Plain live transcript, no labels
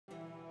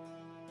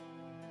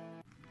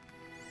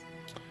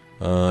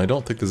I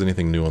don't think there's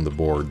anything new on the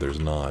board. There's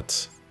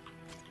not.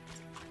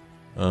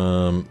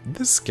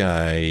 This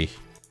guy...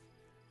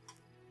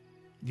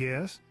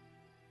 Yes?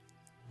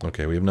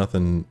 Okay, we have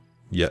nothing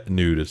yet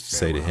new to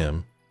say to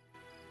him.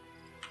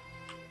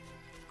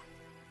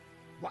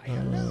 Why,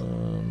 hello.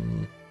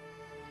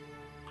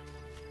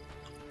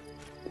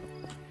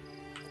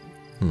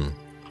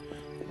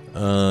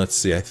 Let's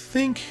see, I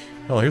think...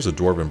 Oh, here's a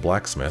dwarven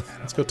blacksmith.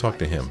 Let's go talk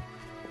to him.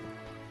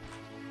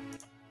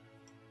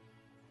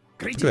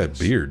 Greetings. Look at that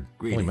beard.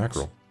 Greetings. Holy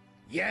mackerel.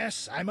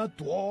 Yes, I'm a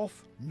dwarf.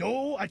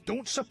 No, I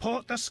don't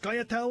support the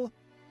Scoia'tael.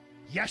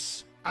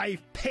 Yes,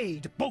 I've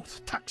paid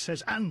both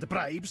taxes and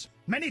bribes.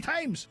 Many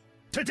times.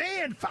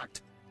 Today, in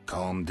fact.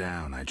 Calm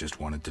down, I just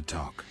wanted to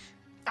talk.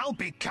 I'll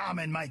be calm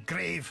in my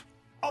grave.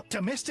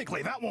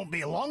 Optimistically, that won't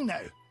be long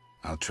now.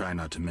 I'll try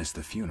not to miss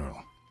the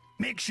funeral.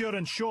 Make sure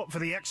and show up for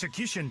the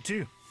execution,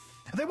 too.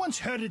 They once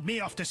herded me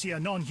off to see a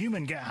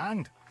non-human get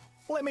hanged.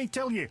 Let me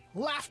tell you,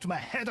 laughed my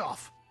head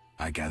off.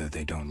 I gather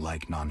they don't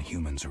like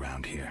non-humans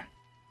around here.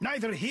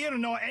 Neither here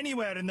nor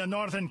anywhere in the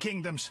Northern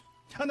Kingdoms.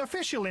 An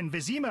official in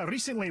Vizima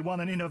recently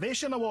won an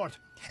innovation award.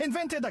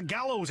 Invented a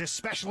gallows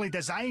especially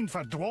designed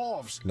for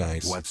dwarves.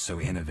 Nice. What's so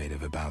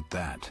innovative about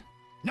that?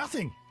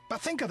 Nothing,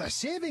 but think of the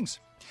savings.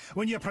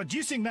 When you're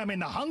producing them in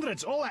the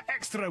hundreds, all that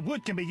extra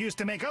wood can be used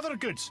to make other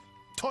goods.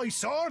 Toy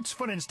swords,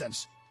 for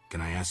instance.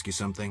 Can I ask you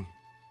something?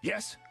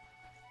 Yes?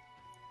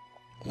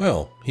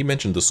 Well, he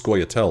mentioned the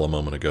Scoia'tael a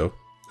moment ago.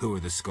 Who are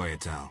the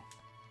Scoia'tael?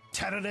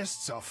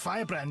 Terrorists, or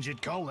firebrands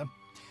you'd call them.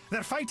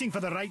 They're fighting for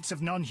the rights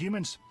of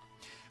non-humans.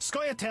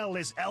 Scoia'tael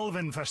is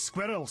Elven for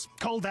squirrels,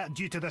 called that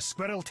due to the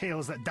squirrel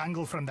tails that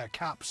dangle from their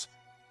caps.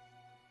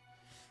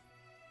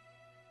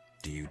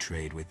 Do you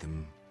trade with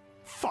them?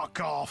 Fuck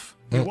off!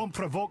 You won't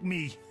provoke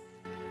me.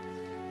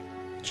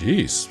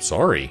 Jeez,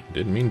 sorry.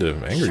 Didn't mean to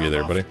anger you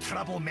there, buddy.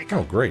 Troublemaker.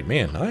 Oh, great,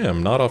 man. I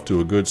am not off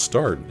to a good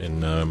start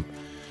in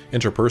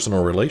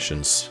interpersonal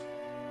relations.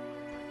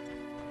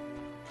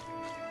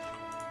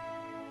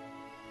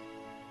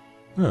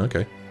 Oh,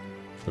 okay.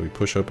 So we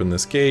push open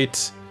this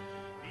gate,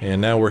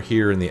 and now we're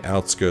here in the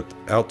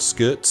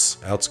outskirts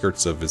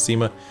of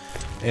Vizima,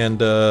 and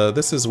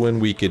this is when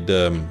we could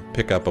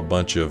pick up a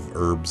bunch of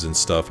herbs and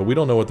stuff. But we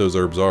don't know what those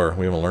herbs are.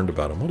 We haven't learned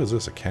about them. What is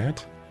this? A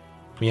cat?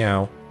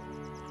 Meow.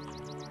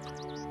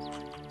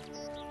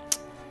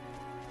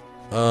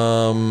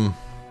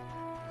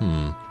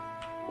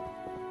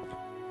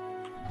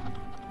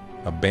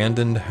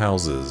 Abandoned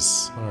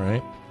houses.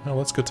 Alright. Well,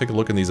 let's go take a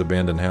look in these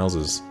abandoned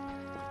houses.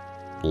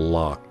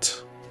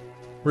 Locked.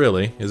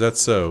 Really? Is that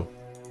so?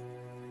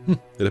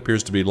 It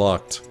appears to be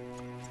locked.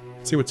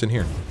 Let's see what's in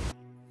here.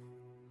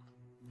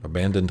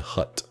 Abandoned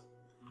hut.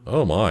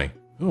 Oh my.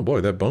 Oh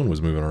boy, that bone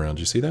was moving around.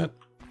 Did you see that?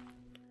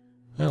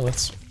 Well,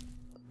 let's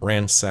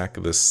ransack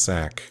this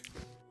sack.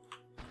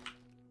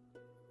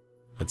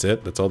 That's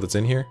it? That's all that's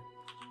in here?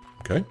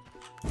 Okay.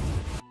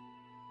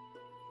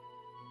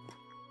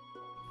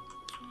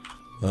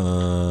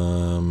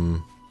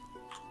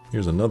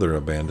 Here's another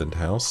abandoned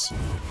house.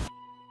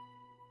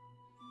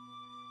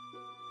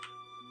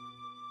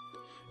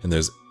 And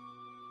there's...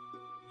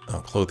 Oh,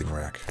 clothing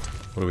rack.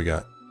 What do we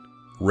got?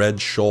 Red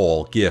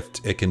shawl,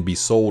 gift. It can be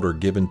sold or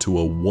given to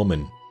a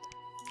woman.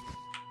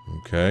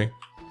 Okay.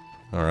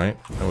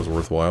 Alright, that was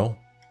worthwhile.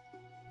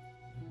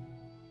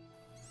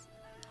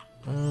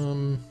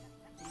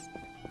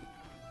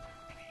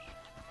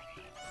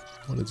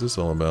 What is this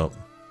all about?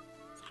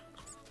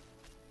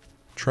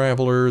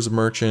 Travelers,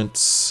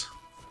 merchants...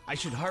 I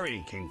should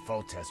hurry. King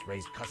Foltest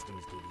raised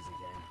customs duties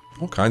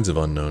again. All kinds of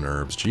unknown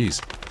herbs, jeez.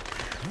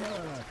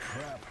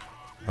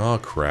 Oh,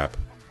 crap.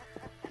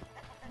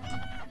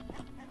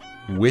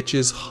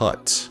 Witch's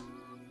hut.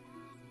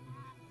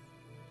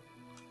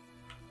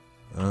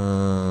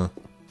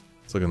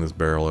 Let's look in this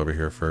barrel over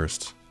here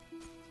first.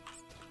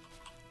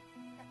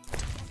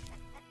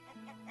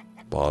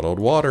 Bottled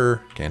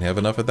water. Can't have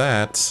enough of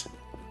that.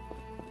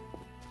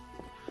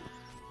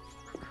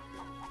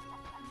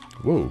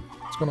 Whoa,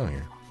 what's going on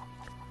here?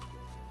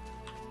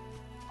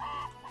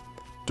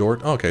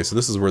 Okay, so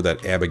this is where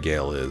that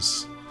Abigail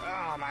is.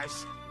 Oh, my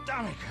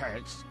stomach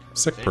hurts.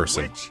 Sick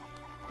person. Witch.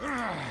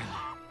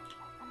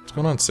 What's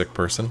going on, sick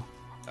person?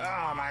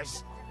 Oh, my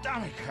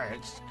stomach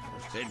hurts.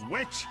 Cursed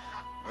witch.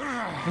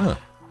 Huh.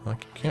 I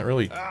can't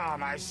really Oh,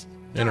 my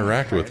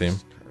interact with him.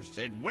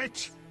 Cursed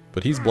witch.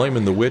 But he's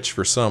blaming the witch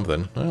for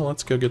something. Well,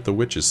 let's go get the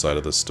witch's side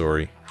of the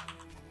story.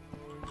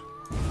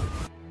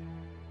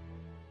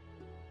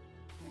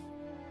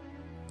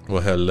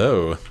 Well,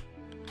 hello.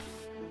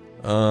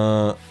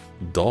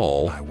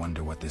 Doll. I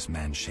wonder what this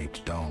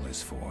man-shaped doll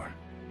is for.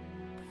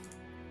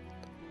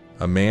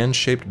 A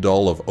man-shaped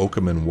doll of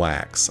oakum and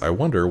wax. I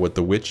wonder what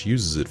the witch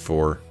uses it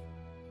for.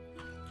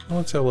 Well,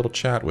 let's have a little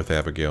chat with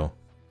Abigail.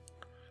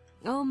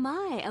 Oh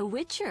my, a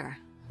witcher.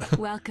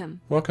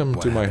 Welcome. Welcome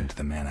What to my happened to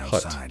the man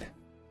hut. outside?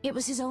 It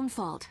was his own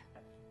fault.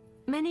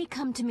 Many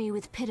come to me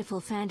with pitiful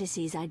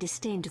fantasies I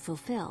disdain to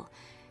fulfill.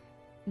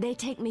 They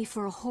take me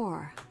for a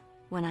whore,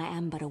 when I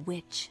am but a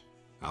witch.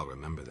 I'll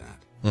remember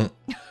that.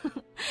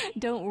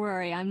 Don't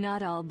worry, I'm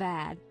not all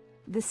bad.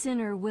 The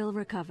sinner will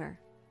recover.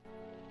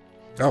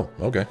 Oh,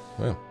 okay.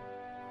 Well.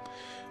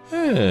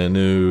 A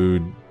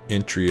new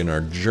entry in our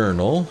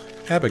journal.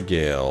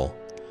 Abigail.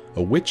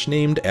 A witch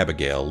named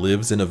Abigail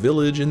lives in a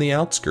village in the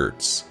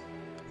outskirts.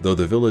 Though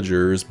the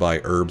villagers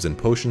buy herbs and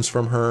potions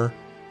from her,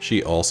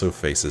 she also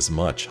faces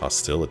much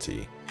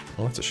hostility.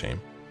 Oh, that's a shame.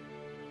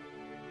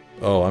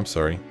 Oh, I'm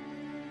sorry.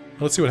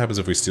 Let's see what happens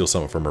if we steal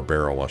something from her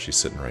barrel while she's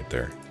sitting right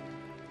there.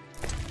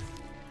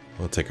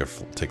 We'll take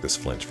this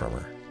flint from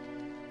her.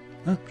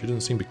 Huh, she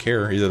doesn't seem to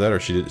care. Either that or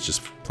she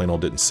just plain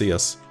old didn't see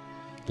us.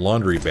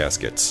 Laundry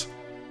baskets.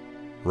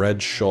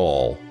 Red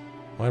shawl.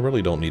 Well, I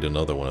really don't need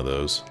another one of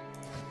those.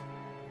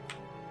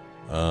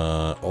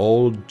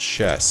 Old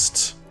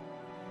chest.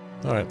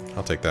 Alright,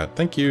 I'll take that.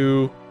 Thank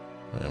you!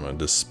 I'm a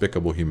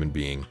despicable human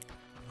being.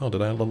 Oh,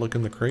 did I look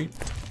in the crate?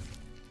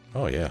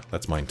 Oh yeah,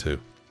 that's mine too.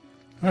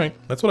 Alright,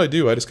 that's what I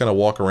do. I just kind of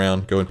walk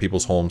around, go in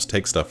people's homes,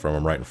 take stuff from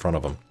them right in front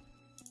of them.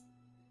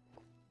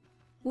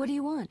 What do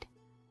you want?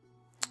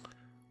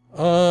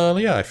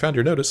 Yeah, I found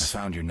your notice. I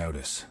found your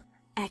notice.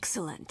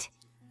 Excellent.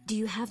 Do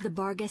you have the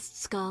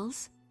Barghest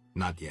skulls?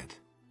 Not yet.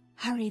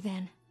 Hurry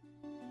then.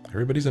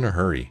 Everybody's in a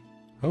hurry.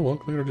 Oh,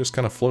 well, they're just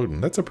kind of floating.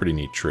 That's a pretty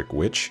neat trick,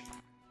 witch.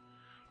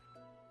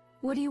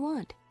 What do you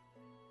want?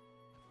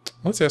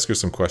 Let's ask her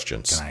some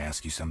questions. Can I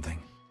ask you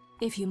something?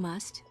 If you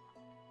must.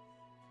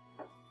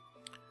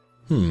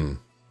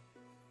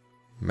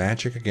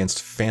 Magic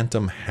against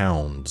phantom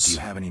hounds. Do you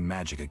have any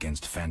magic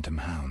against phantom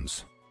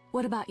hounds?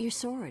 What about your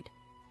sword?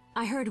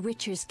 I heard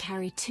witchers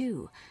carry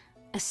two.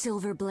 A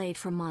silver blade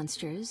for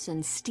monsters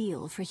and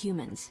steel for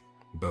humans.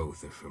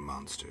 Both are for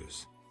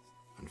monsters.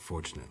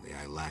 Unfortunately,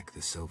 I lack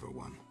the silver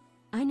one.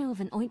 I know of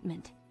an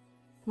ointment.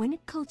 When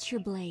it coats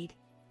your blade,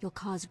 you'll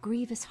cause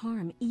grievous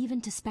harm even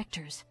to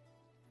specters.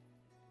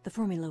 The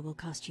formula will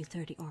cost you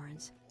 30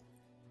 orens.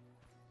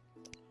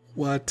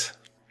 What?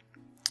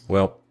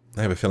 Well,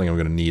 I have a feeling I'm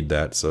going to need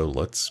that, so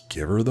let's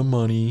give her the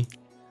money.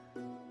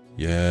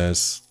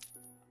 Yes.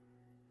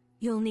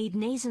 You'll need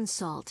Nazen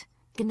salt,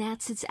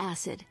 Gnatzid's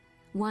acid,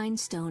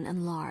 winestone,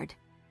 and lard.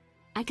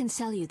 I can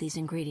sell you these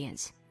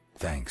ingredients.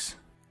 Thanks.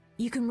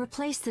 You can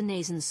replace the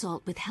Nazen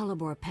salt with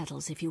hellebore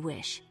petals if you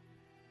wish.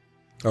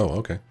 Oh,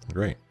 okay.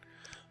 Great.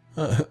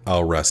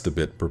 I'll rest a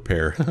bit,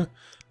 prepare.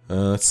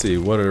 Let's see,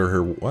 what are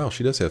her... Wow,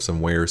 she does have some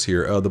wares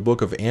here. The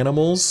Book of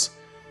Animals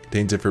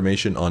contains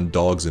information on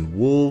dogs and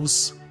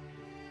wolves,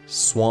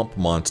 swamp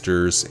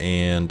monsters,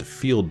 and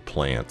field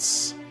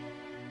plants.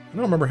 I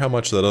don't remember how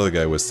much that other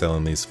guy was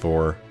selling these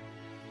for.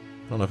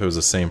 I don't know if it was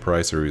the same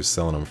price or he was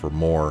selling them for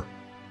more.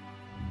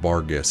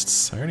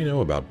 Barghists. I already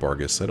know about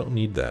Barghists. I don't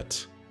need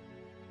that.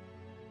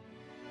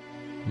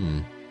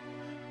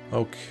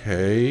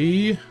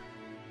 Okay.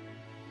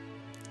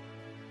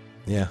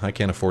 Yeah, I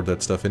can't afford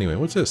that stuff anyway.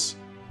 What's this?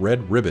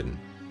 Red ribbon.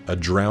 A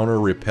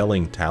drowner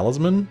repelling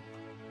talisman?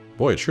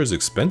 Boy, it sure is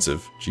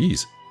expensive.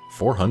 Jeez.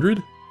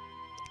 400?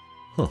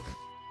 Huh.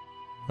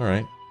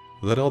 Alright.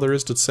 Is that all there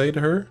is to say to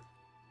her?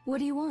 What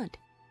do you want?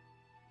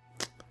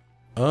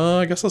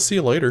 I guess I'll see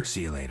you later.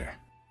 See you later.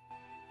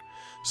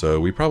 So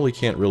we probably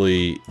can't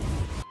really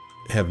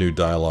have new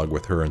dialogue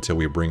with her until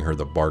we bring her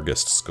the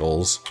Barghest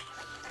skulls.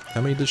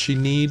 How many does she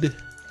need?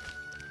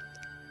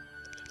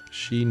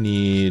 She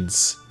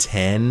needs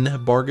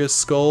 10 Barghest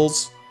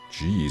skulls?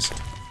 Jeez.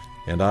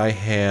 And I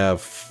have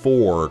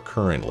 4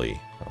 currently.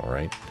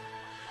 Alright.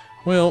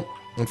 Well,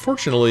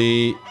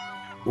 unfortunately,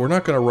 we're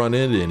not going to run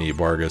into any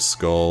Barghest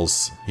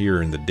skulls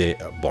here in the day.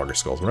 Barghest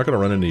skulls. We're not going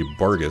to run into any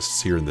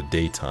Barghists here in the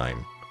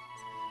daytime.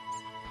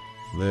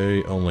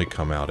 They only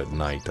come out at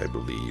night, I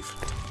believe.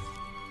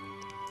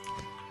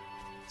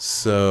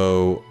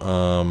 So,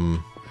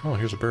 oh,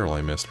 here's a barrel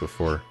I missed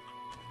before.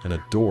 And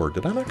a door.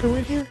 Did I not go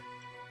in here?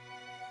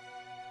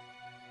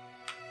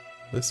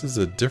 This is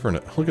a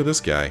different... Look at this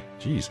guy.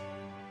 Jeez.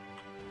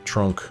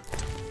 Trunk.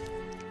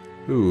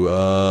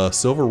 Ooh,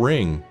 silver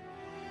ring.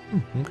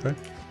 Okay.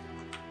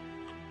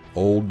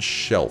 Old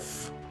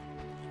shelf.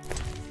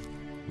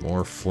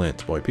 More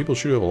flint. Boy, people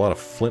should have a lot of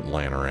flint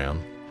lying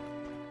around.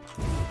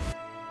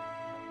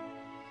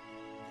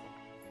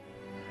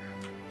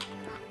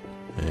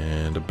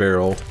 And a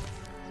barrel,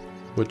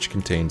 which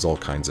contains all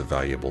kinds of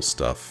valuable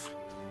stuff.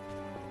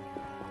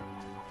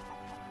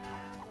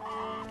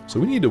 So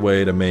we need a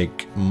way to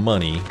make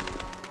money.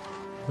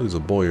 There's a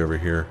boy over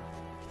here.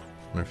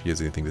 I wonder if he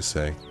has anything to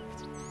say.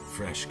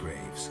 Fresh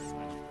graves.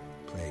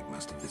 Plague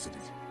must have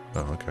visited. Oh,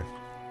 okay.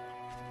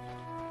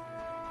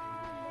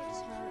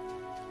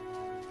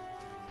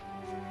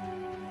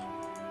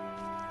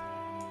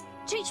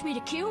 Teach me to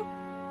kill?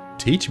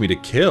 Teach me to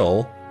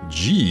kill?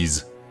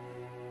 Jeez.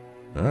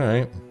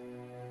 Alright.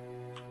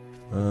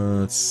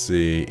 Let's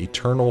see.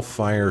 Eternal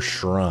Fire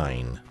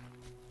Shrine.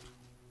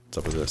 What's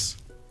up with this?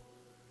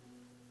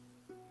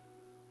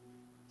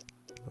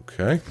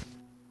 Okay.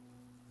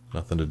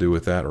 Nothing to do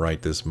with that right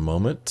this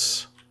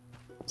moment.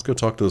 Let's go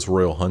talk to this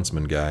Royal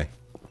Huntsman guy.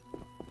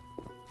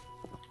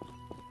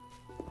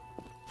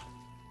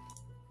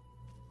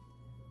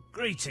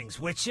 Greetings,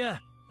 Witcher.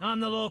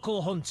 I'm the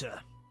local hunter.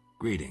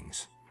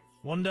 Greetings.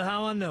 Wonder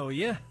how I know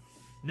you?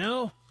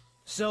 No?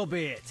 So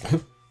be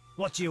it.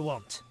 What do you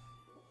want?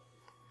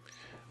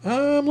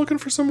 I'm looking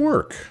for some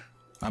work.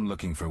 I'm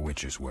looking for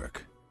witcher's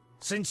work.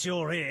 Since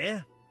you're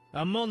here,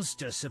 a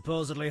monster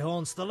supposedly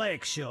haunts the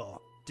lakeshore,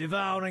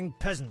 devouring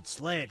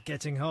peasants late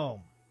getting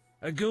home.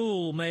 A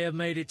ghoul may have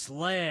made its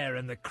lair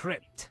in the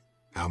crypt.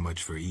 How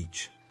much for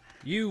each?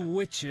 You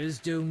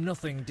witchers do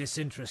nothing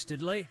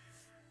disinterestedly.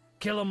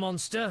 Kill a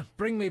monster,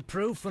 bring me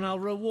proof, and I'll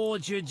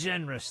reward you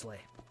generously.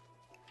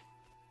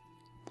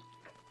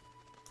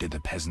 Did the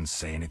peasants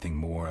say anything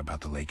more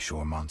about the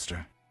lakeshore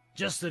monster?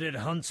 Just that it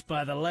hunts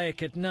by the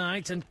lake at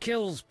night and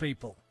kills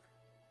people.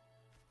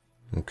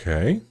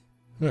 Okay.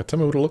 Yeah, tell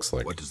me what it looks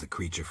like. What does the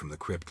creature from the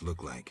crypt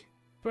look like?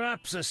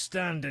 Perhaps a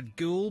standard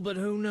ghoul, but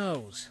who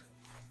knows?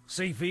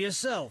 See for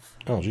yourself.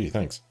 Oh, gee,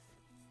 thanks.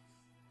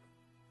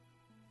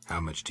 How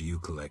much do you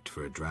collect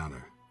for a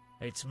drowner?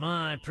 It's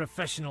my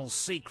professional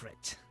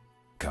secret.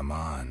 Come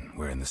on,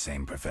 we're in the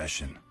same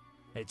profession.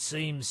 It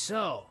seems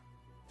so.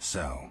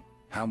 So,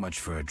 how much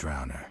for a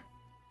drowner?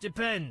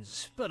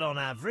 Depends, but on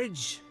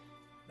average,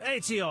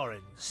 80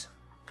 orens.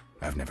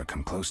 I've never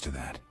come close to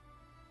that.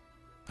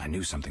 I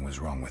knew something was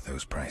wrong with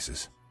those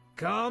prices.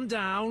 Calm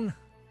down.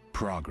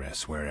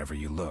 Progress wherever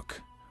you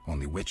look.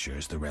 Only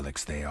witchers, the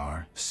relics they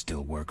are,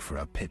 still work for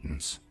a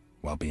pittance,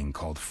 while being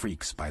called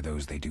freaks by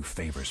those they do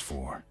favors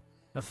for.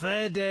 A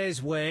fair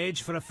day's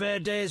wage for a fair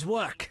day's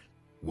work.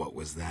 What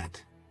was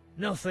that?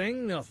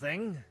 Nothing,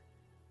 nothing.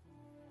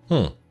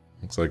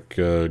 Looks like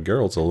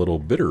Geralt's a little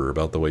bitter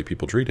about the way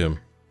people treat him.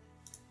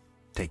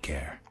 Take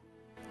care.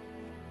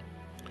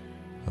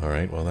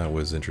 Alright, well that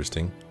was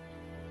interesting.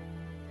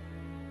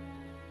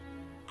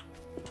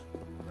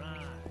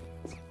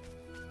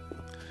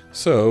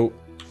 So,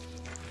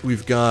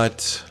 we've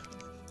got...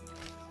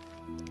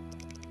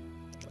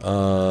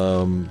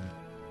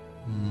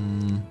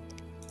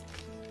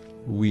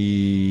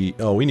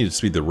 we need to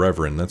speak the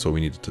Reverend. That's what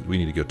we need to. We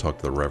need to go talk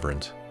to the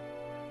Reverend.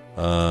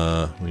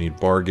 We need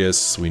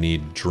Bargus. We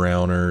need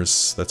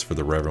Drowners. That's for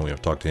the Reverend. We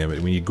have to talk to him.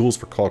 We need Ghouls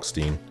for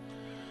Kalkstein.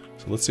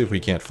 So let's see if we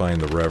can't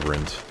find the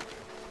Reverend.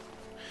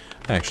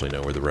 I actually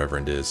know where the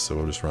Reverend is, so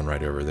we'll just run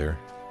right over there.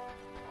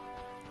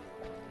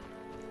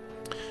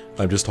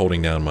 I'm just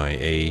holding down my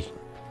A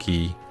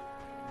key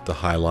to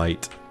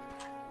highlight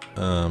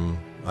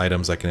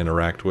items I can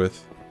interact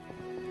with.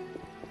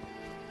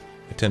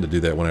 I tend to do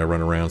that when I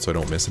run around so I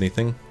don't miss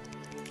anything.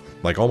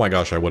 Like, oh my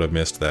gosh, I would have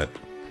missed that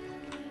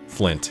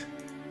flint.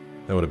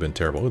 That would have been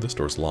terrible. Oh, this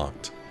door's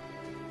locked.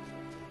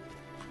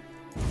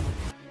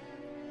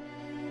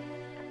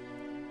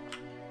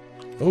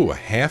 Oh, a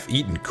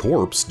half-eaten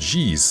corpse?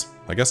 Jeez.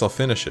 I guess I'll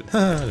finish it.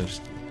 An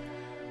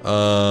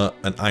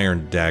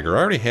iron dagger.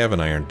 I already have an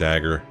iron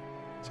dagger,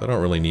 so I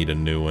don't really need a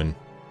new one.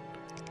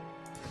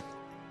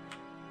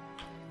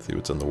 Let's see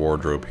what's in the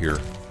wardrobe here.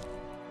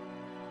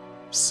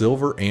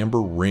 Silver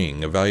amber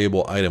ring, a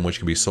valuable item which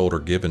can be sold or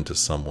given to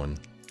someone.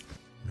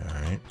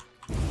 Alright.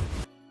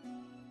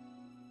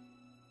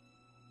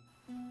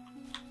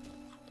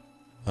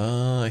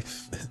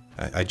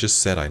 I just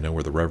said I know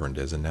where the Reverend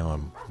is, and now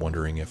I'm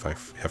wondering if I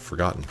have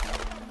forgotten.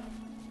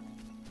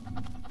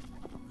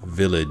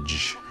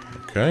 Village.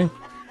 Okay.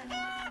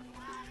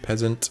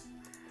 Peasant.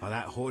 Oh,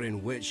 that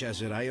whoring witch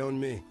has her eye on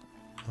me.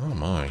 Oh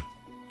my.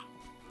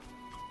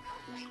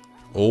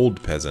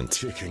 Old peasant.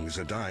 Chickens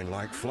are dying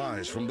like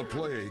flies from the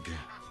plague.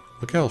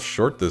 Look how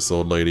short this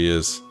old lady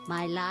is.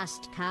 My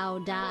last cow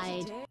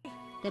died.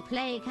 The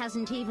plague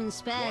hasn't even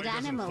spared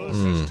animals.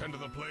 Tend to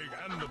the plague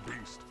and the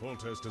beast.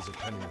 Foltest is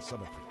attending a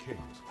summit for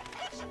kings.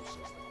 So says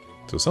the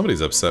king. So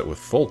somebody's upset with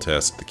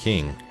Foltest, the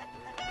king,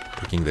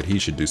 thinking that he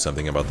should do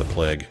something about the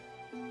plague.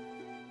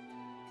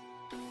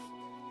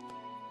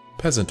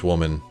 Peasant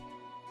woman.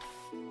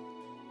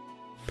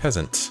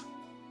 Peasant.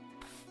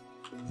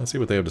 Let's see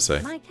what they have to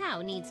say. My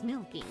cow needs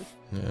milking.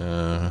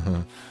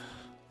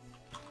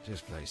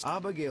 This place.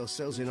 Abigail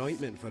sells an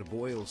ointment for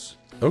boils.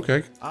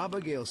 Okay.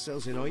 Abigail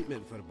sells an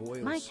ointment for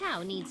boils. My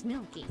cow needs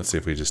milking. Let's see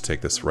if we just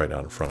take this right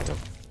out in front of them.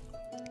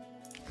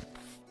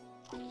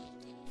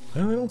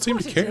 Well, they don't seem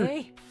to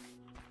care.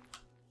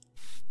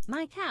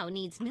 My cow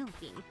needs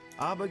milking.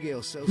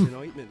 Abigail sells an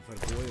ointment for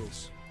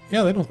boils.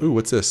 Yeah, they don't. Ooh,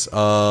 what's this?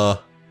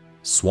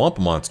 Swamp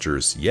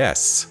monsters.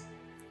 Yes.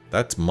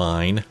 That's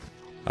mine.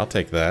 I'll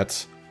take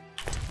that.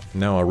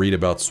 Now I'll read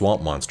about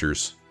swamp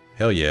monsters.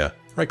 Hell yeah.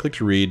 Right click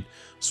to read.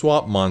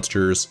 Swamp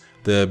monsters.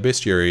 The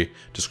bestiary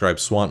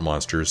describes swamp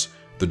monsters.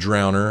 The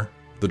drowner,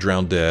 the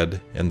drowned dead,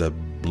 and the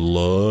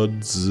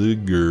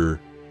bloodzigger.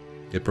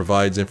 It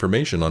provides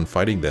information on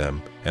fighting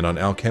them and on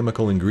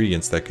alchemical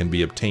ingredients that can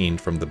be obtained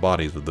from the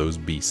bodies of those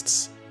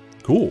beasts.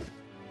 Cool.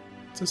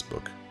 What's this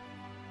book?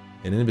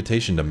 An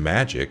invitation to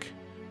magic.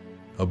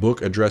 A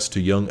book addressed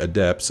to young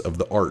adepts of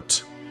the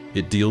art.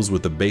 It deals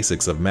with the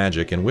basics of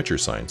magic and witcher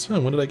science. Oh,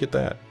 when did I get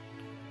that?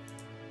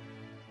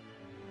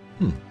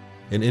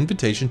 An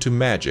invitation to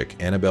magic,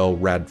 Annabelle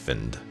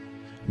Radfend.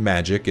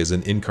 Magic is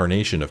an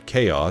incarnation of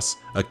chaos,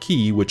 a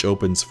key which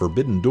opens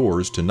forbidden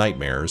doors to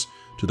nightmares,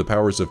 to the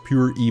powers of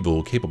pure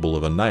evil capable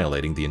of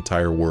annihilating the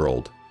entire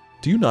world.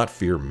 Do you not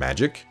fear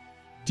magic?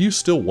 Do you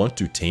still want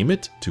to tame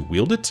it, to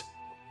wield it?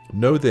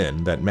 Know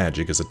then that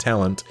magic is a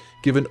talent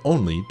given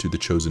only to the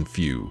chosen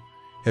few.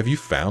 Have you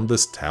found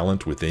this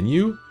talent within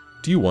you?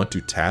 Do you want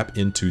to tap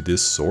into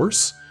this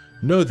source?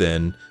 Know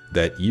then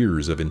that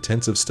years of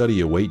intensive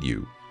study await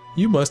you.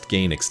 You must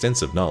gain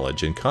extensive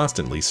knowledge and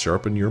constantly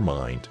sharpen your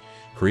mind.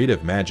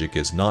 Creative magic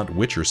is not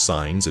witcher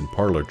signs and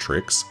parlor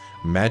tricks.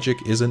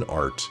 Magic is an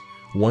art.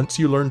 Once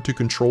you learn to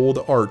control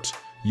the art,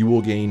 you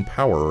will gain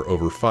power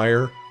over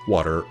fire,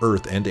 water,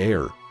 earth, and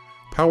air.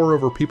 Power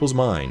over people's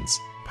minds.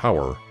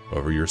 Power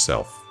over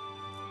yourself.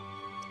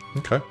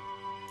 Okay.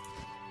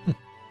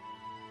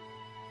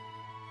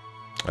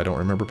 I don't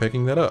remember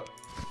picking that up.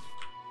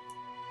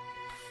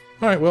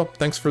 Alright, well,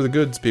 thanks for the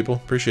goods, people.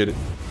 Appreciate it.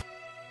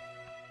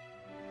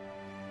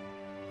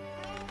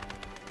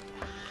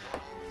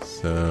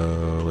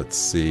 So, let's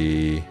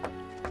see.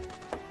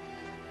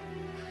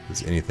 If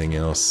there's anything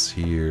else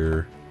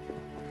here.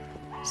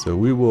 So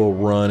we will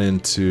run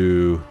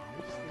into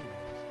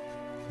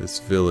this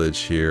village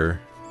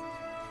here.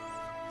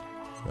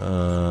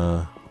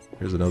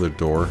 Here's another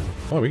door.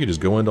 Oh, we could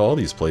just go into all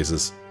these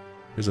places.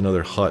 Here's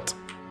another hut.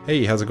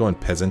 Hey, how's it going,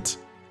 peasant?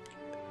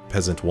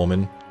 Peasant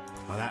woman.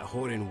 Oh, that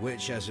whoring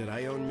witch has her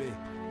eye on me.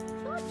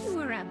 Thought you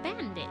were a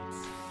bandit.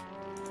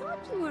 Thought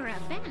you were a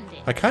bandit.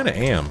 I kind of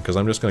am, because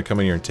I'm just going to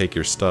come in here and take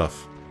your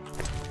stuff.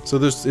 So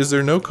is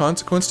there no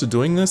consequence to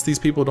doing this? These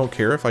people don't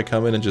care if I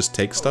come in and just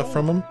take stuff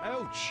from them?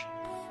 Ouch!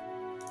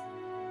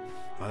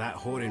 Oh, that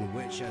whoring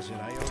witch has her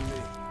eye on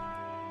me.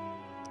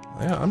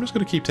 Yeah, I'm just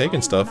going to keep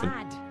taking stuff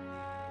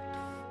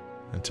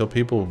until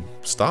people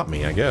stop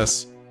me, I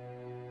guess.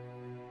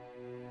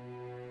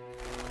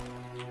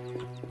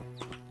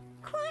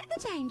 Quite the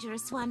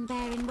dangerous one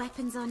bearing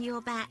weapons on your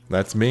back.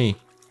 That's me.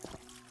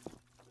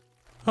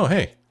 Oh,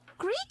 hey.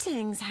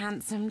 Greetings,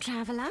 handsome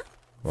traveller.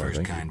 Well,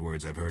 First kind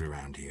words I've heard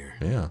around here.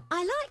 Yeah.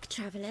 I like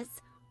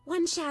travellers.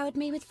 One showered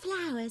me with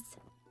flowers.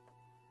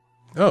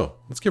 Oh,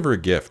 let's give her a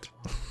gift.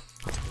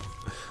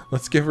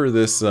 Let's give her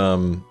this,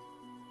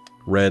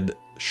 red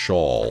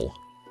shawl.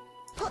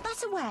 Put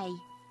that away.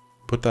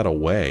 Put that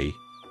away?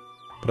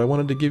 But I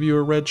wanted to give you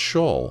a red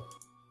shawl.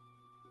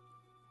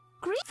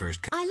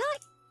 First I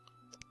like...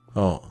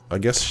 Oh, I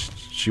guess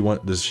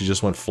does she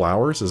just want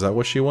flowers? Is that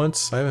what she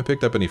wants? I haven't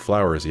picked up any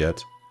flowers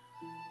yet.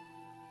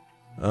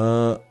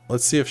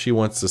 Let's see if she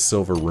wants the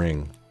silver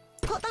ring.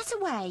 Put that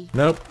away.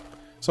 Nope.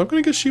 So I'm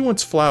gonna guess she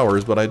wants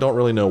flowers, but I don't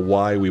really know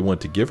why we want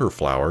to give her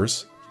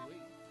flowers.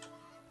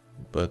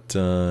 But,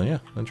 yeah,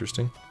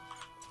 interesting.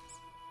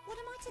 What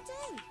am I to do?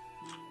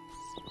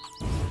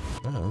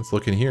 Oh, let's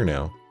look in here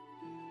now.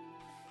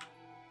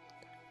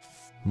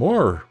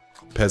 More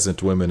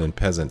peasant women and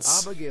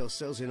peasants. Abigail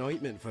sells an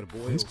ointment for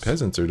boils. These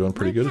peasants are doing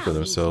pretty good for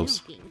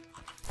themselves.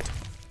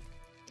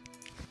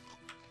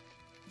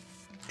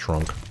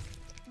 Trunk.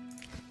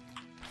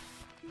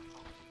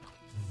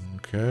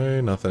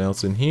 Okay, nothing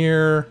else in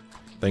here.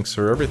 Thanks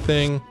for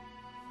everything.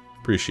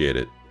 Appreciate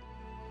it.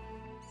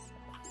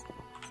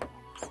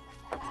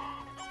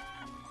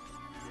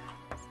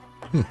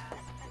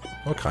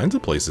 All kinds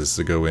of places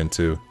to go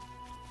into.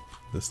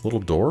 This little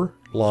door?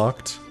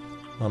 Locked.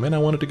 Oh man, I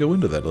wanted to go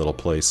into that little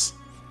place.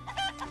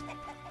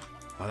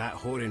 Oh, that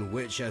whoring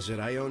witch has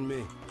her eye on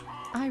me.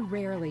 I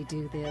rarely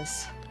do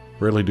this.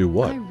 Rarely do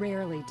what? I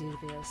rarely do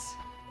this.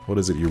 What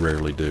is it you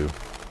rarely do?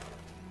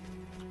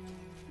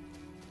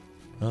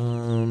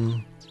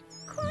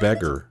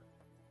 Beggar.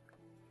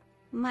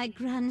 My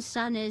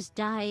grandson is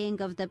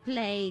dying of the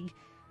plague.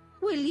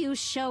 Will you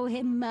show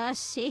him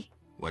mercy?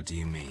 What do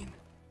you mean?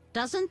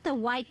 Doesn't the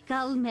white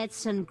gull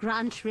medicine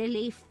grant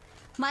relief?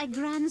 My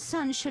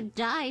grandson should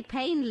die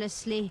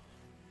painlessly.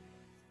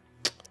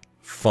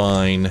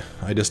 Fine.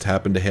 I just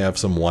happen to have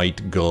some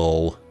white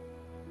gull.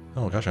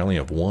 Oh gosh, I only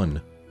have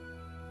one.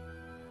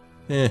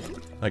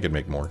 I could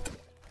make more.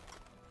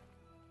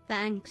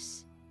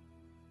 Thanks.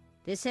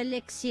 This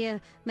elixir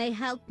may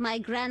help my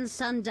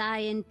grandson die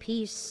in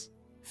peace.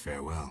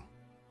 Farewell.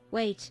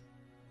 Wait.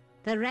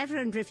 The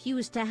Reverend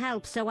refused to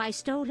help, so I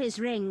stole his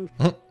ring.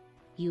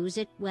 Use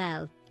it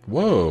well.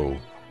 Whoa.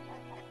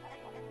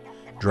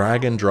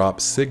 Drag and drop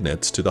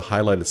signets to the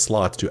highlighted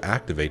slots to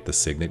activate the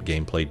signet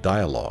gameplay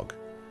dialogue.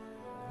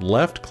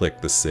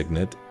 Left-click the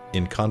signet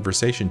in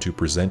conversation to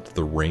present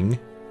the ring.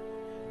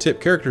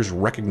 Tip: characters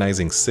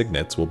recognizing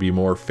signets will be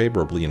more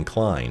favorably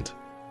inclined.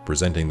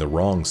 Presenting the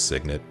wrong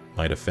signet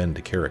might offend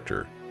a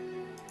character.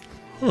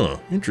 Huh,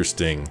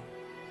 interesting.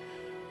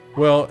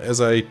 Well,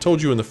 as I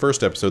told you in the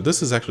first episode,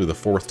 this is actually the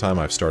 4th time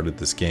I've started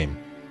this game.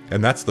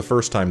 And that's the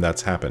first time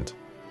that's happened.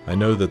 I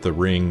know that the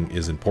ring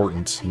is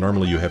important.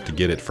 Normally you have to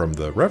get it from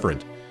the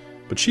Reverend.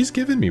 But she's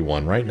given me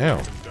one right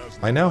now.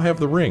 I now have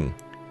the ring.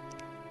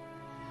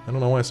 I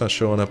don't know why it's not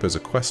showing up as a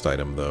quest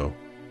item, though.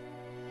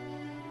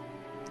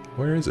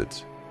 Where is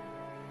it?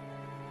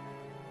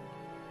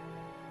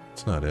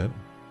 It's not it.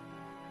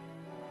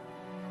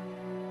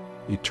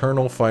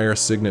 Eternal Fire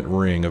Signet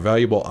Ring, a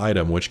valuable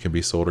item which can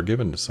be sold or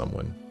given to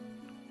someone.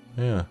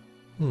 Yeah.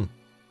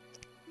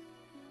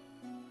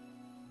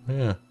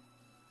 Yeah.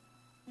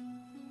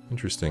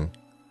 Interesting.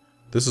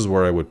 This is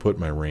where I would put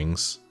my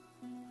rings.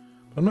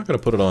 But I'm not going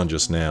to put it on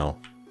just now.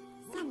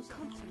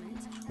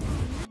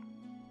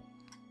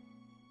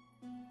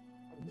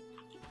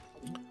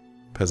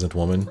 peasant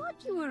woman. Thought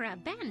you were a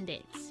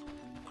bandit.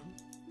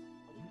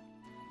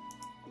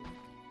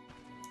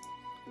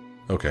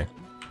 Okay.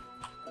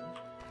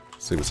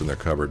 Let's see what's in their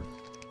cupboard.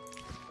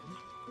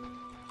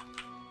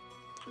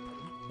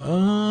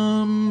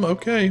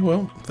 Okay,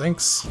 well,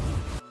 thanks.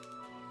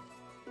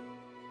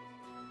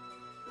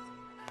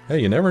 Hey,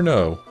 you never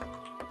know.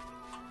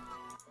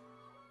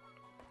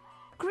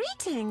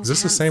 Greetings, Is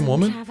this the same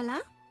handsome woman?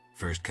 Traveler.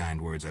 First kind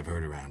words I've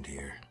heard around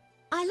here.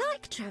 I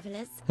like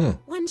travelers. Hmm.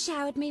 One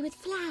showered me with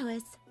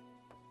flowers.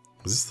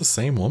 Is this the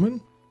same woman?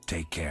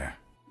 Take care.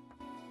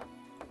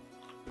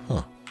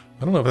 Huh.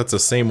 I don't know if that's the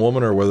same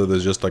woman or whether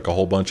there's just like a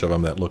whole bunch of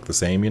them that look the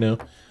same, you know?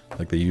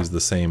 Like they use the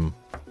same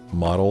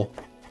model.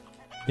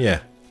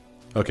 Yeah.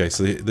 Okay,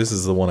 so this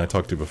is the one I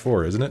talked to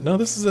before, isn't it? No,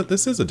 this is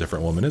a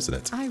different woman, isn't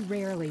it? I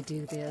rarely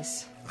do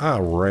this. I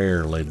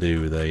rarely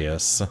do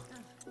this.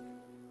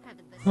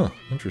 Huh,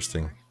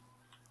 interesting.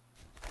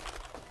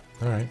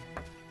 Alright.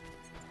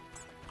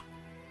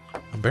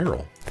 A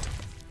barrel.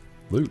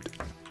 Loot.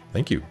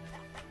 Thank you.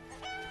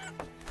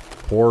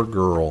 Poor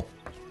girl.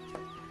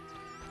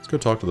 Let's go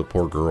talk to the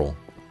poor girl.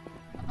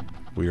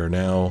 We are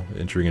now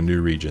entering a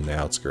new region, the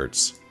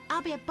Outskirts.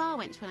 I'll be a bar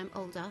wench when I'm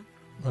older.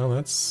 Well,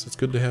 it's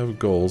good to have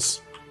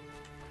goals.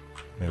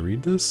 Can I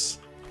read this?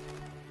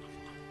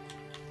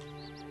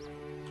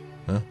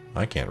 Huh?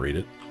 I can't read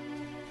it.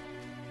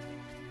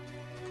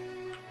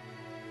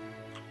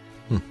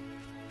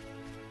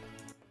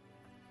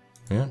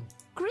 Yeah.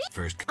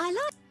 First, I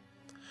like.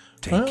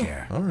 take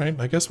care. Alright,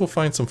 I guess we'll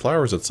find some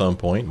flowers at some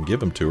point and give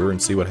them to her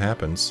and see what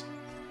happens.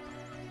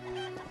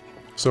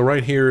 So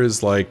right here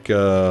is like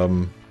a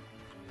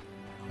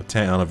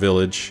town, a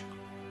village,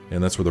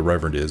 and that's where the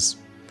Reverend is.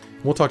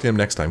 We'll talk to him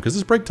next time, because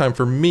it's break time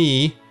for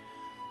me.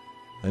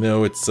 I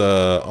know it's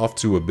off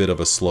to a bit of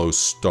a slow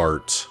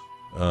start.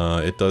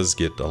 It does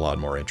get a lot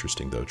more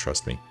interesting though,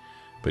 trust me.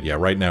 But yeah,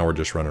 right now we're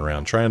just running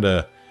around trying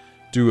to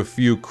do a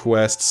few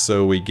quests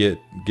so we get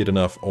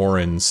enough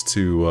orens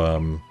to,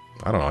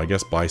 I don't know, I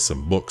guess buy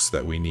some books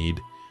that we need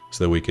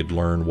so that we could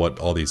learn what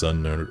all these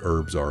unknown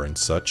herbs are and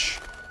such.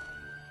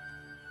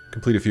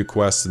 Complete a few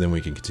quests and then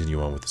we can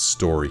continue on with the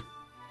story.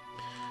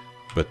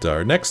 But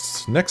our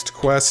next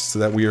quest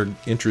that we are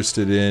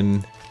interested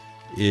in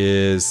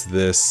is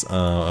this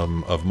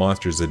of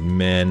monsters and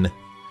men.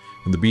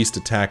 When the beast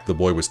attacked, the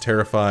boy was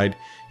terrified.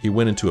 He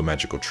went into a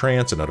magical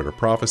trance and uttered a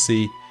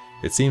prophecy.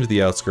 It seems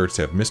the Outskirts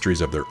have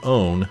mysteries of their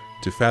own.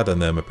 To fathom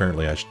them,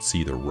 apparently I should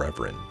see the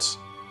Reverend.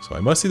 So I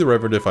must see the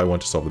Reverend if I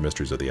want to solve the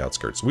mysteries of the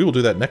Outskirts. We will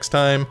do that next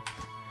time.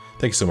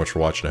 Thank you so much for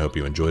watching. I hope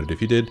you enjoyed it.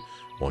 If you did,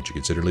 won't you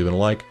consider leaving a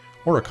like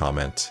or a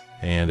comment?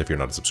 And if you're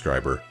not a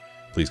subscriber,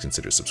 please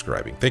consider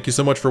subscribing. Thank you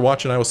so much for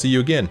watching. I will see you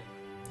again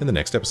in the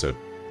next episode.